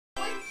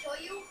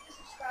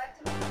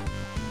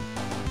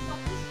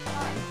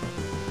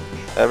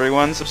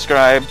Everyone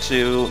subscribe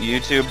to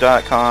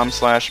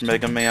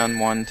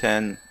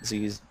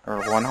youtube.com/megaman110z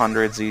or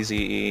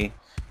 100zze.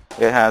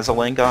 It has a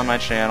link on my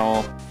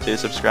channel to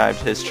subscribe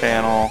to his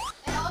channel.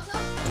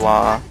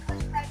 Blah.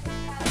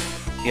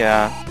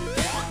 Yeah.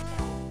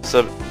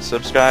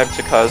 Subscribe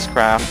to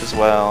Cuzcraft as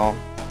well,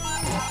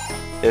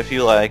 if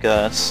you like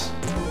us.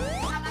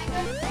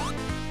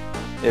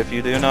 If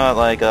you do not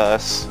like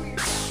us,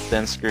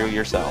 then screw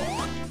yourself.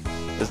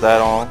 Is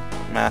that all,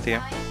 Matthew?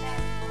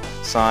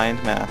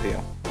 Signed, Matthew.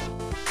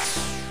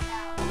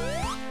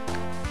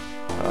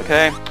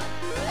 Okay.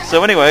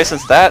 So anyway,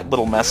 since that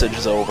little message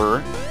is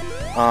over,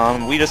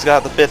 we just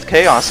got the 5th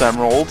Chaos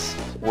Emerald.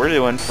 We're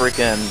doing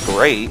freaking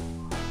great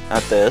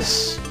at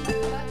this.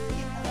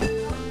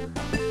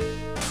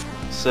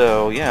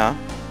 So, yeah.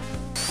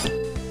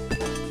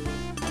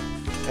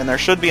 And there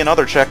should be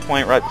another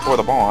checkpoint right before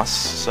the boss,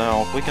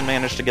 so if we can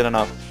manage to get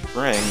enough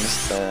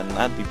rings, then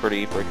that'd be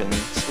pretty freaking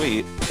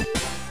sweet.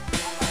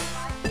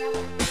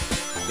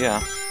 Yeah,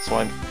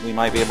 so we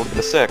might be able to get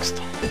a 6th.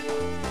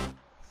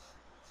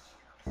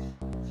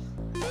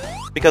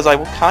 Because I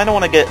kind of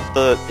want to get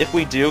the... If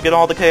we do get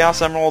all the Chaos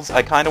Emeralds,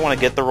 I kind of want to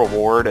get the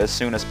reward as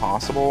soon as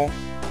possible.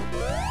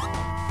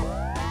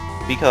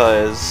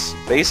 Because,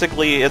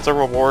 basically, it's a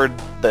reward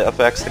that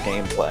affects the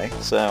gameplay,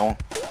 so...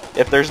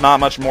 If there's not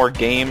much more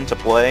game to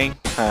play,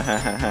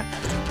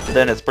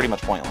 then it's pretty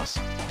much pointless.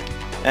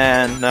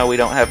 And no, we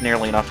don't have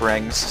nearly enough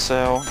rings,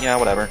 so yeah,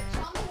 whatever.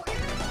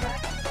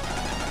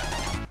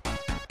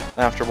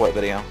 After what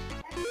video?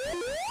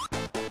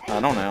 I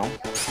don't know.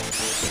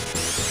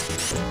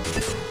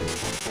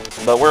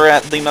 But we're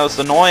at the most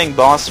annoying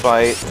boss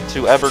fight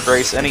to ever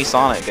grace any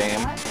Sonic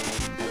game.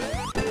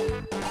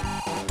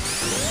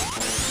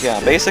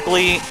 Yeah,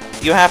 basically,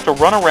 you have to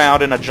run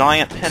around in a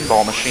giant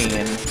pinball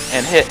machine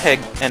and hit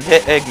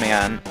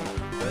Eggman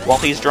while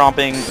he's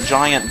dropping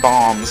giant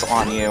bombs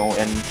on you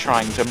and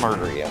trying to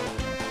murder you.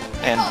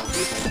 And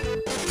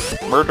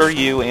murder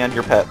you and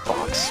your pet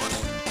fox.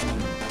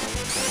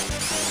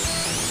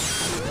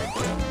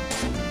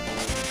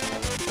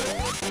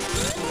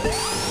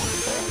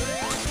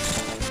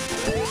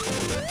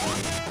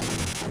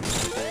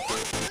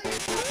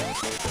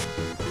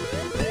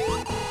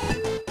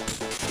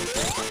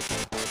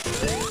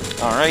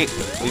 Alright,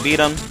 we beat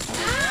him.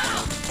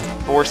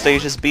 4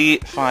 stages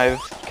beat, 5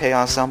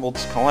 Chaos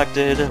Emeralds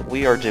collected.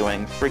 We are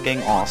doing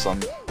freaking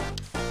awesome.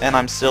 And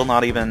I'm still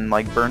not even,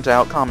 like, burnt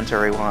out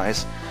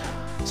commentary-wise.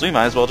 So we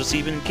might as well just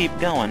even keep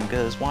going,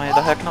 because why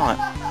the heck not?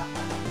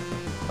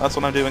 That's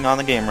what I'm doing on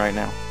the game right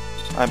now.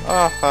 I'm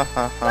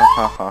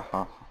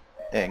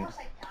ing.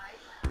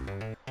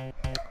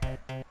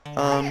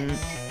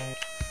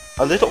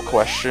 A little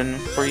question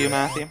for you,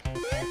 Matthew.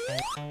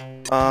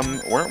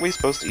 Weren't we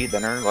supposed to eat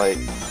dinner, like,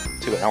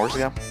 2 hours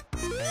ago?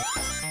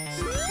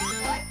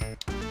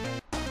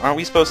 Aren't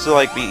we supposed to,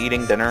 like, be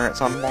eating dinner at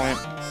some point?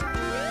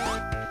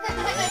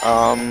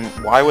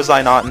 Why was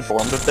I not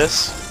informed of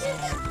this?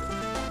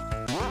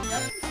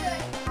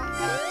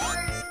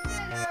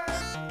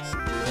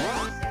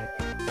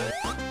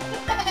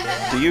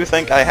 Do you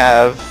think I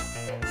have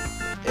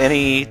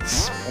any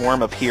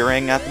form of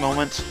hearing at the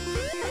moment?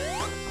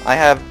 I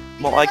have...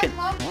 well, I can...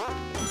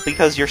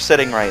 because you're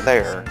sitting right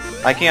there.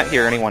 I can't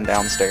hear anyone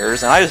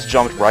downstairs, and I just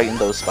jumped right in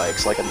those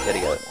spikes like an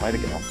idiot. Way to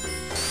go.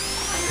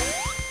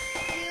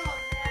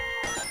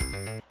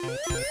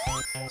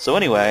 So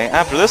anyway,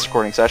 after this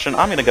recording session,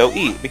 I'm gonna go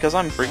eat, because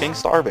I'm freaking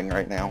starving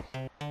right now.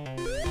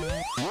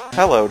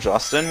 Hello,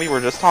 Justin. We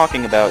were just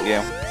talking about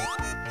you.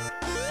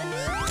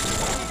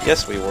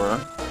 Yes, we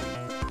were.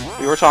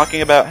 We were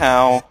talking about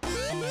how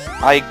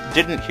I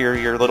didn't hear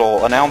your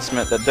little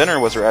announcement that dinner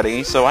was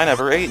ready, so I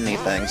never ate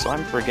anything, so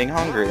I'm freaking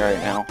hungry right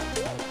now.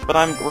 But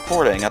I'm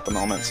recording at the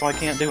moment, so I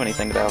can't do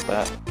anything about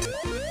that.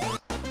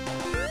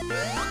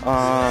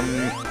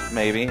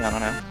 Maybe, I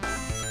don't know.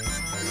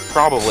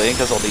 Probably,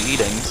 because I'll be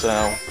eating,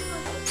 so...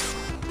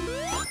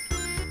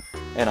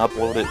 And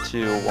upload it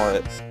to,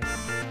 what?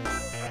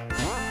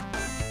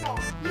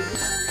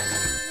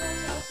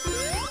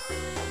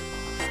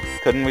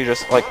 Couldn't we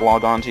just, like,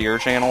 log on to your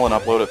channel and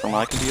upload it from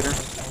my computer?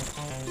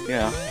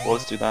 Yeah, well,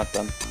 let's do that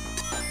then.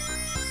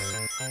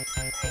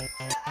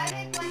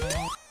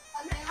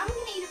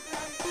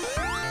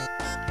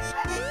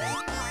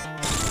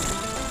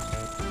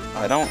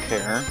 I don't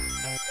care.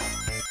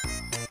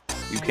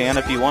 You can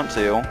if you want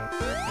to.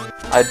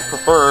 I'd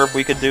prefer if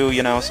we could do,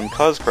 you know, some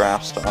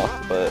Cuzcraft stuff,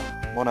 but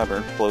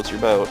whatever, floats your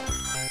boat.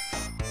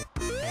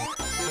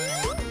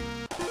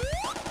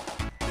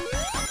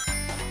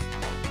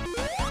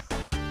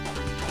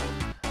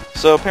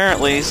 So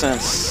apparently,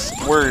 since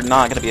we're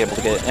not going to be able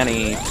to get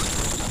any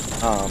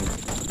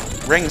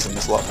rings in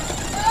this level.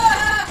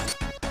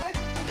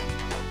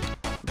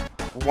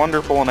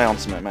 Wonderful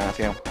announcement,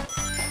 Matthew.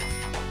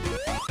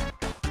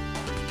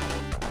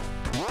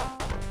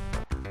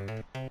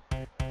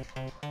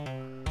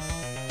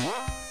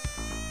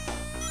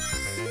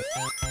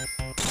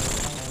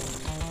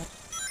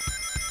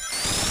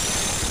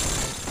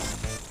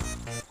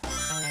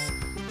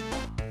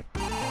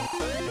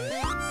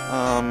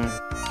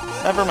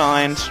 Never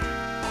mind.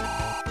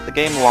 The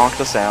game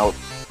locked us out.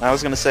 I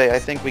was gonna say, I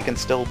think we can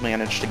still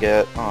manage to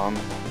get,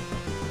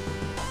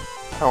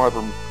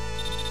 however,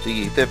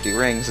 the 50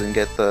 rings and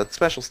get the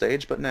special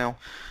stage, but no,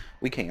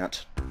 we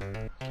can't.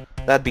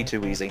 That'd be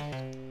too easy.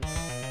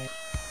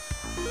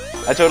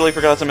 I totally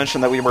forgot to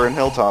mention that we were in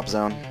Hilltop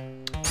Zone.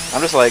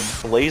 I'm just, like,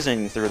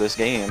 blazing through this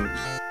game,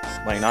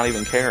 like, not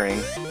even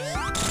caring.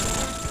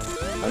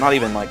 I'm not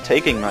even, like,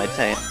 taking my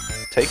time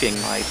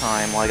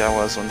like I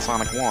was in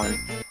Sonic 1.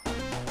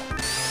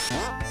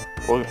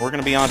 We're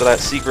gonna be onto that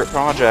secret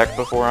project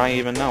before I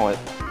even know it.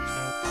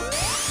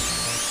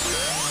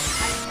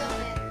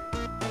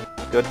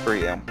 Good for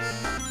you.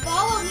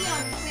 Follow me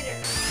on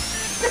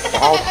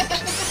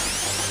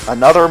Twitter.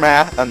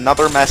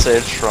 Another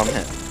message from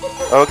him.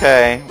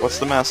 Okay, what's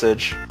the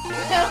message? I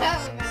don't have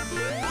a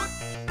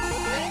message. I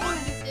didn't want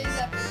to just dig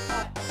up your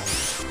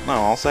spot. No,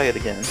 I'll say it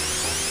again.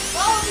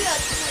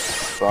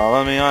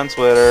 Follow me on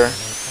Twitter. Follow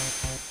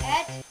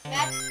me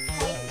on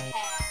Twitter.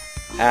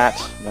 At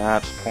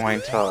Matt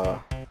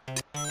 @MattPointa.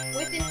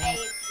 With an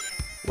A at the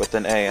end. With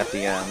an A at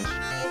the end.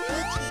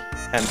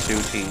 And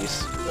two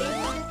T's. And 2 T's.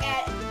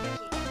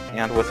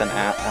 And with an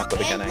at the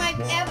beginning. And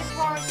with an at the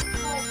beginning.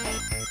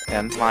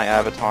 And my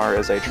avatar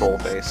is a troll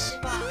face.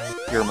 And my avatar is a troll face.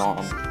 Goodbye. Your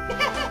mom.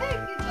 Goodbye.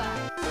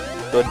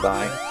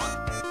 Goodbye.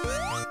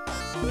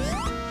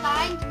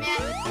 Signed,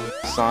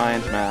 Matt.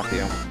 Signed,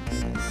 Matthew.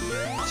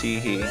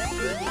 Tee-hee.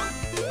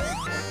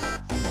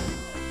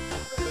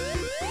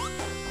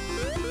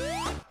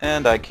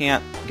 And I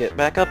can't get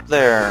back up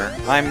there.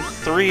 I'm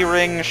 3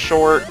 rings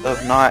short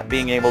of not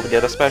being able to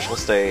get a special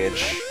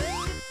stage.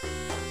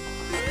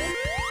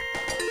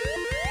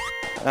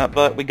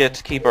 But we get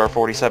to keep our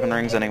 47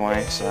 rings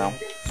anyway, so...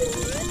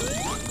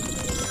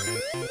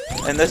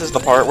 And this is the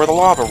part where the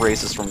lava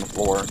races from the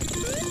floor.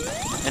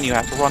 And you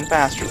have to run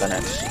faster than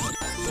it.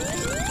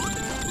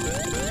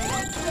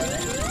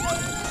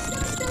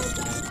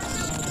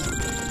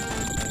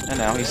 And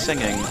now he's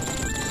singing.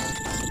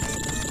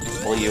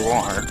 Well, you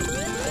are.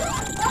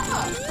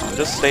 I'm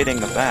just stating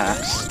the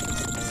facts.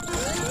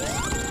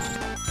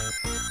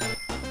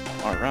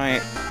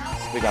 Alright,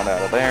 we got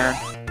out of there.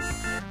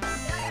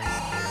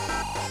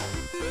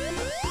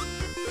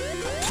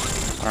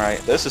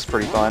 Alright, this is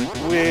pretty fun.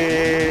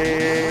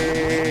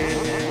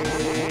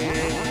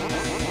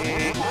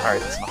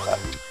 Alright, that's not bad.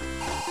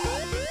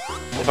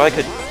 If I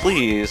could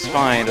please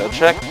find a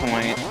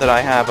checkpoint that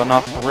I have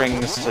enough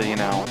rings to, you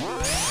know,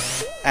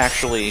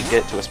 actually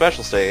get to a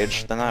special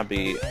stage, then that'd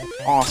be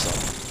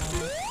awesome.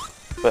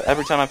 But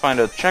every time I find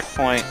a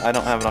checkpoint, I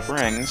don't have enough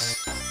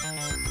rings,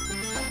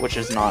 which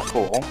is not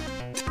cool.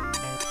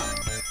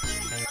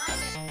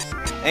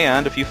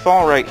 And if you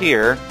fall right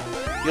here,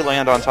 you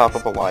land on top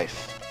of a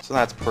life. So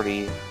that's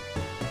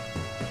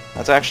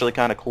actually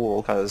kind of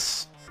cool,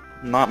 because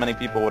not many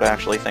people would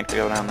actually think to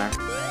go down there.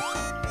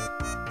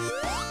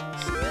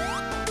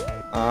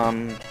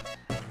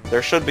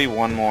 There should be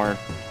one more,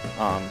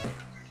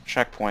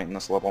 checkpoint in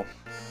this level.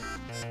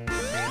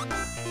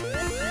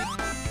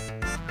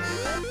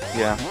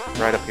 Yeah,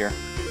 right up here.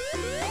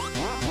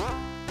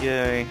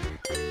 Yay.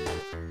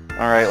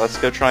 Alright, let's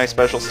go try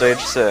Special Stage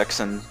 6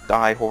 and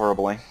die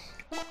horribly.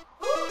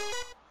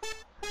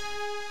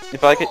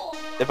 If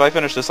I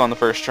finish this on the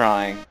first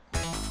try,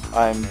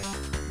 I'm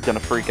gonna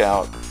freak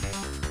out.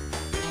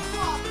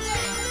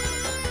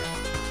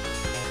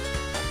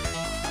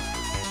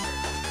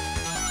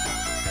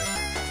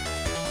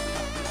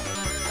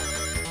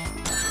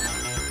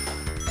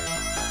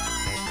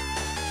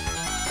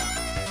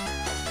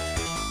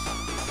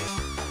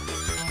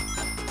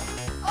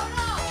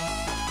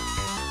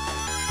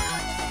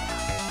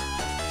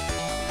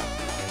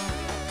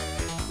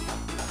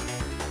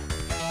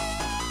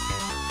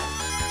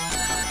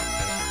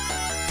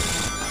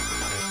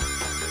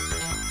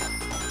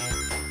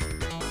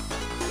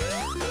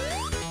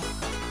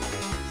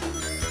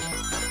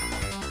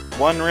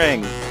 One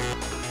ring.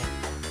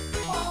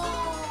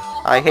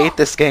 I hate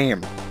this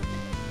game.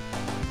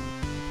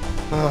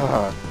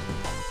 Oh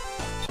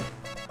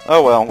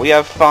well, we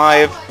have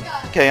 5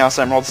 Chaos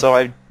Emeralds, so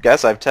I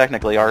guess I've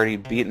technically already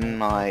beaten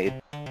my,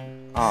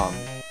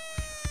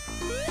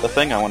 the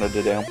thing I wanted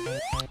to do.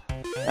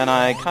 And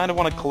I kind of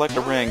want to collect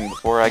a ring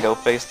before I go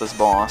face this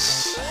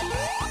boss,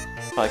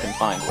 if I can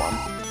find one.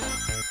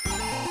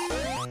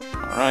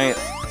 Alright,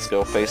 let's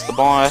go face the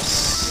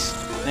boss,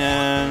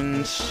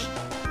 and...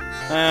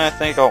 I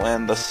think I'll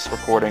end this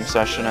recording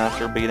session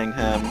after beating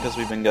him, because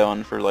we've been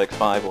going for like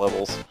 5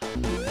 levels.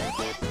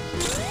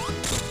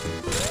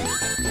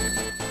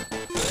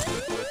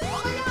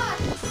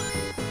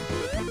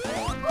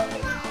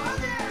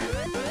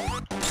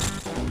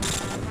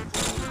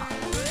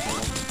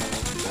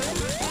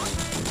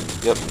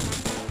 Yep.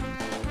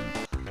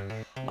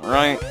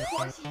 Alright.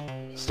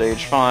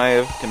 Stage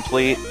 5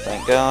 complete,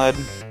 thank God.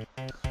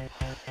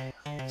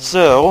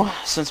 So,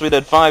 since we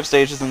did 5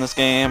 stages in this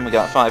game, we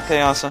got 5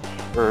 Chaos...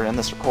 or in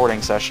this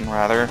recording session,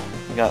 rather.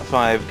 We got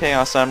 5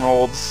 Chaos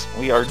Emeralds.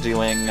 We are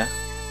doing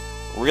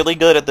really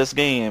good at this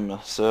game,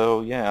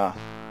 so yeah.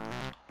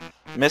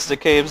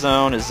 Mystic Cave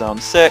Zone is Zone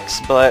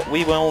 6, but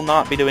we will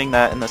not be doing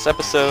that in this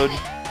episode.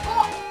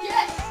 Oh,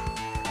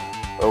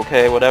 yes!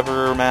 Okay,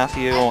 whatever,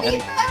 Matthew. I beat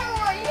Battle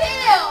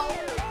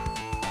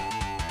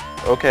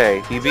Royale!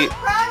 Okay, I'm so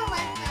proud of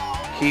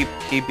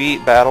myself. he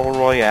beat Battle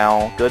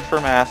Royale. Good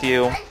for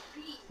Matthew. I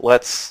beat.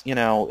 Let's,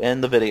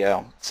 end the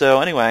video. So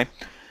anyway,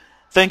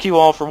 thank you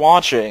all for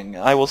watching.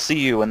 I will see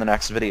you in the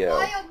next video.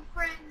 Bye,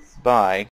 friends. Bye.